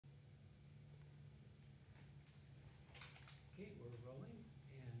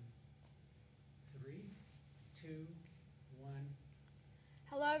two, one.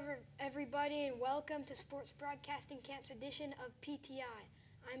 Hello, everybody, and welcome to Sports Broadcasting Camp's edition of PTI.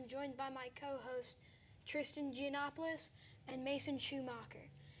 I'm joined by my co-hosts Tristan Giannopoulos and Mason Schumacher.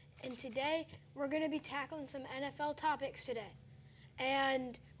 And today, we're going to be tackling some NFL topics today.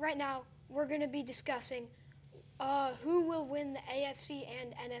 And right now, we're going to be discussing who will win the AFC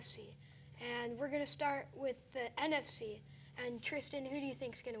and NFC. And we're going to start with the NFC. And Tristan, who do you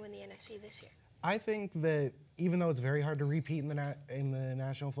think is going to win the NFC this year? I think that even though it's very hard to repeat in the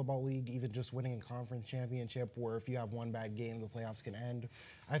National Football League, even just winning a conference championship where if you have one bad game, the playoffs can end,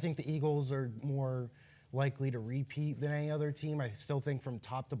 I think the Eagles are more likely to repeat than any other team. I still think from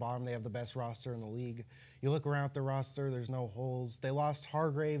top to bottom, they have the best roster in the league. You look around at the roster, there's no holes. They lost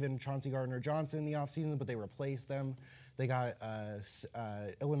Hargrave and Chauncey Gardner-Johnson in the offseason, but they replaced them. They got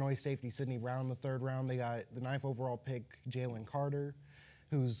Illinois safety Sidney Brown in the third round. They got the 9th overall pick, Jalen Carter,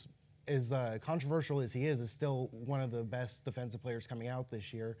 who's as controversial as he is still one of the best defensive players coming out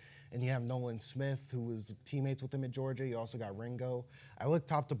this year. And you have Nolan Smith, who was teammates with him at Georgia. You also got Ringo. I look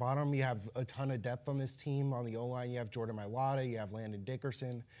top to bottom. You have a ton of depth on this team. On the O-line, you have Jordan Mailata. You have Landon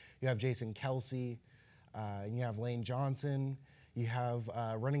Dickerson. You have Jason Kelsey. And you have Lane Johnson. You have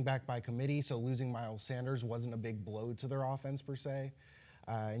running back by committee, so losing Miles Sanders wasn't a big blow to their offense per se.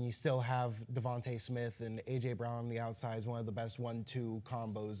 And you still have Devontae Smith and A.J. Brown on the outside is one of the best 1-2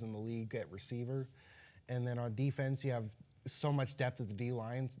 combos in the league at receiver. And then on defense, you have so much depth at the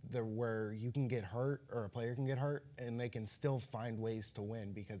D-lines where you can get hurt or a player can get hurt and they can still find ways to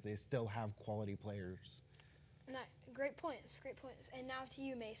win because they still have quality players. No, great points, great points. And now to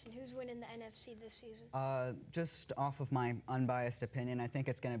you, Mason. Who's winning the NFC this season? Just off of my unbiased opinion, I think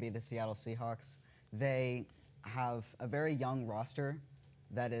it's going to be the Seattle Seahawks. They have a very young roster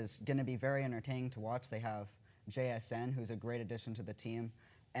that is going to be very entertaining to watch. They have JSN, who's a great addition to the team,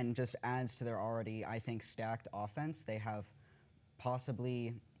 and just adds to their already, I think, stacked offense. They have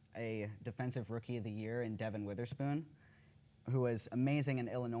possibly a Defensive Rookie of the Year in Devin Witherspoon, who was amazing in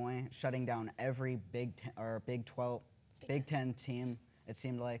Illinois, shutting down every Big Ten team, it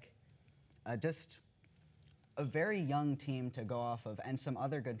seemed like. Just a very young team to go off of, and some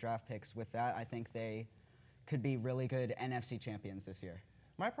other good draft picks with that. I think they could be really good NFC champions this year.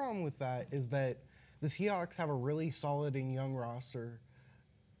 My problem with that is that the Seahawks have a really solid and young roster,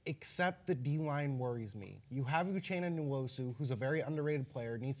 except the D-line worries me. You have Uchenna Nwosu, who's a very underrated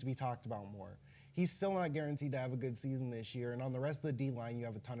player, needs to be talked about more. He's still not guaranteed to have a good season this year, and on the rest of the D-line, you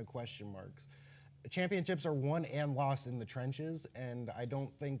have a ton of question marks. Championships are won and lost in the trenches, and I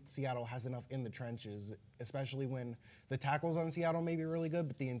don't think Seattle has enough in the trenches, especially when the tackles on Seattle may be really good,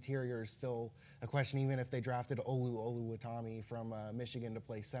 but the interior is still a question, even if they drafted Oluwatimi from Michigan to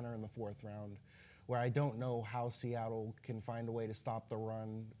play center in the 4th round, where I don't know how Seattle can find a way to stop the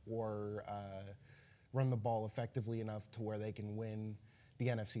run or run the ball effectively enough to where they can win the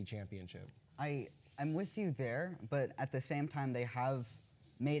NFC Championship. I'm with you there, but at the same time, they have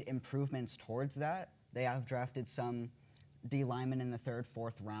made improvements towards that. They have drafted some D linemen in the 3rd,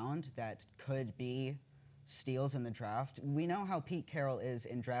 4th round that could be steals in the draft. We know how Pete Carroll is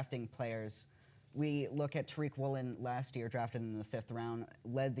in drafting players. We look at Tariq Woolen last year, drafted in the 5th round,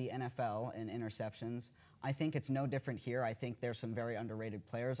 led the NFL in interceptions. I think it's no different here. I think there's some very underrated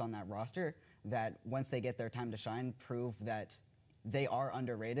players on that roster that once they get their time to shine, prove that they are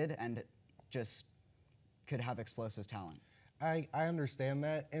underrated and just could have explosive talent. I understand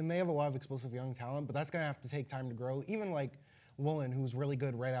that, and they have a lot of explosive young talent, but that's going to have to take time to grow. Even like Woolen, who's really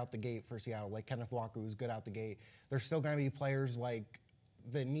good right out the gate for Seattle, like Kenneth Walker, who's good out the gate. There's still going to be players like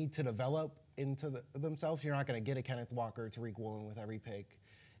that need to develop into themselves. You're not going to get a Kenneth Walker, Tariq Woolen with every pick,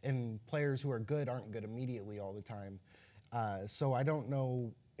 and players who are good aren't good immediately all the time. So I don't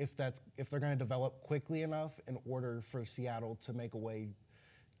know if they're going to develop quickly enough in order for Seattle to make a way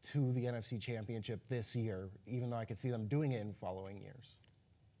to the NFC Championship this year, even though I could see them doing it in following years.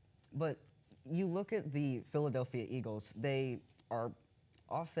 But you look at the Philadelphia Eagles, they are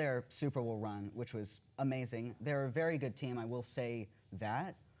off their Super Bowl run, which was amazing. They're a very good team, I will say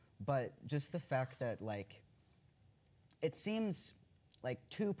that, but just the fact that, like, it seems like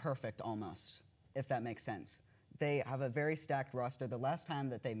too perfect almost, if that makes sense. They have a very stacked roster. The last time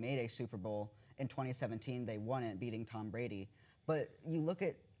that they made a Super Bowl in 2017, they won it, beating Tom Brady. But you look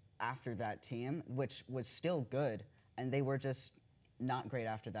at after that team, which was still good, and they were just not great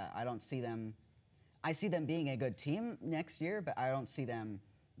after that. I see them being a good team next year, but I don't see them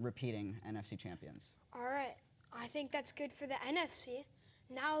repeating NFC champions. All right. I think that's good for the NFC.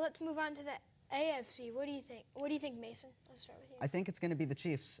 Now let's move on to the AFC. What do you think? What do you think, Mason? Let's start with you. I think it's going to be the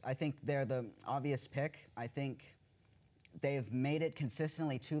Chiefs. I think they're the obvious pick. I think they've made it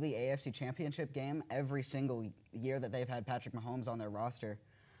consistently to the AFC Championship game every single year that they've had Patrick Mahomes on their roster.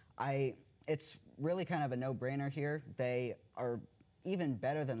 It's really kind of a no-brainer here. They are even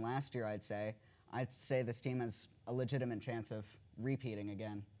better than last year, I'd say. I'd say this team has a legitimate chance of repeating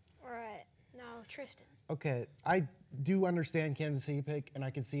again. All right. Now, Tristan. Okay, I do understand Kansas City pick, and I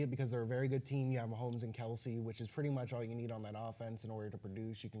can see it because they're a very good team. You have Mahomes and Kelsey, which is pretty much all you need on that offense in order to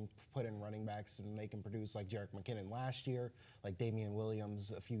produce. You can put in running backs, and they can produce like Jerick McKinnon last year, like Damian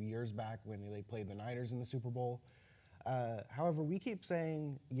Williams a few years back when they played the Niners in the Super Bowl. However, we keep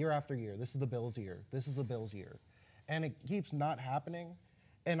saying year after year, this is the Bills' year, this is the Bills' year, and it keeps not happening.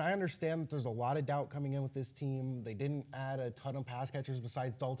 And I understand that there's a lot of doubt coming in with this team. They didn't add a ton of pass catchers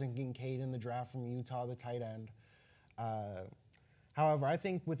besides Dalton Kincaid in the draft from Utah, the tight end. However, I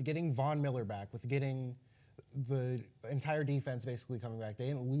think with getting Von Miller back, with getting the entire defense basically coming back, they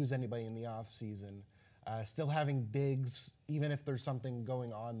didn't lose anybody in the offseason. Still having Diggs, even if there's something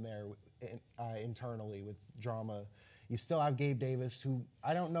going on there internally with drama, you still have Gabe Davis, who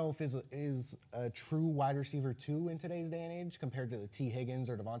I don't know if is a true wide receiver 2 in today's day and age compared to the T. Higgins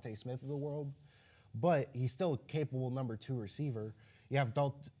or Devontae Smith of the world, but he's still a capable number 2 receiver. You have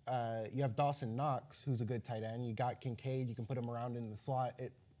Dawson Knox, who's a good tight end. You got Kincaid. You can put him around in the slot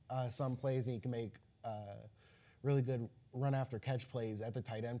at some plays, and you can make really good run after catch plays at the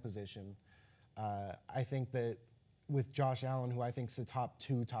tight end position. I think that with Josh Allen, who I think is the top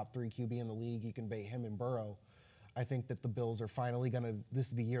 2, top 3 QB in the league, you can bait him and Burrow. I think that the Bills are finally this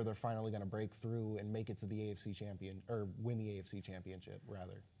is the year they're finally gonna break through and make it to the AFC or win the AFC championship,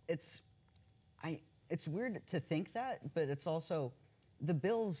 rather. It's weird to think that, but it's also the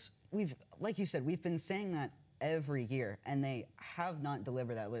Bills, like you said, we've been saying that every year, and they have not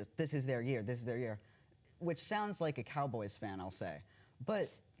delivered that list. This is their year, this is their year, which sounds like a Cowboys fan, I'll say. But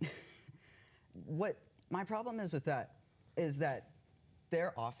what my problem is with that is that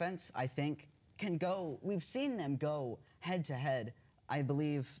their offense, I think, can go, we've seen them go head to head. I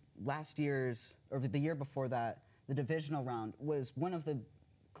believe last year's, or the year before that, the divisional round was one of the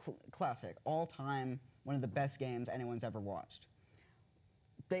classic, all-time, one of the best games anyone's ever watched.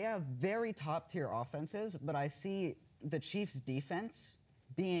 They have very top-tier offenses, but I see the Chiefs' defense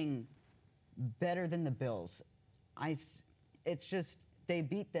being better than the Bills. It's just, they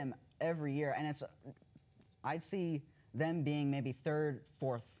beat them every year, and I'd see them being maybe 3rd,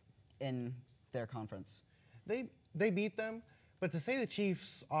 4th in their conference. They beat them, but to say the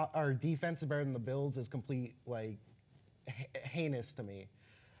Chiefs are defense is better than the Bills is complete, like, heinous to me.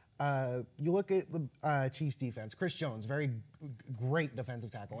 You look at the Chiefs defense. Chris Jones, very great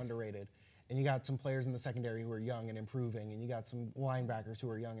defensive tackle, underrated. And you got some players in the secondary who are young and improving, and you got some linebackers who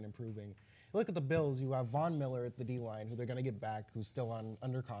are young and improving. You look at the Bills, you have Von Miller at the D-line, who they're going to get back, who's still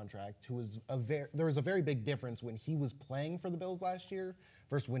under contract, who was there was a very big difference when he was playing for the Bills last year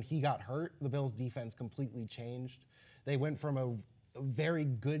versus when he got hurt. The Bills' defense completely changed. They went from a very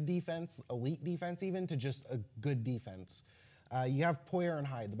good defense, elite defense even, to just a good defense. You have Poyer and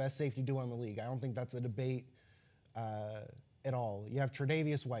Hyde, the best safety duo in the league. I don't think that's a debate at all. You have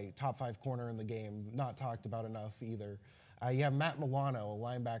Tre'Davious White, top 5 corner in the game, not talked about enough either. You have Matt Milano, a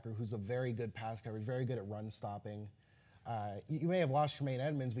linebacker who's a very good pass coverage, very good at run stopping. You may have lost Tremaine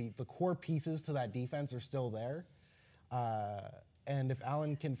Edmonds, but the core pieces to that defense are still there. And if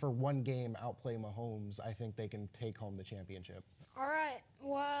Allen can, for one game, outplay Mahomes, I think they can take home the championship. All right.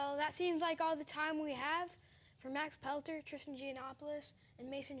 Well, that seems like all the time we have. For Max Pelter, Tristan Giannopoulos, and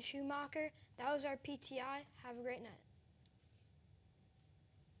Mason Schumacher, that was our PTI. Have a great night.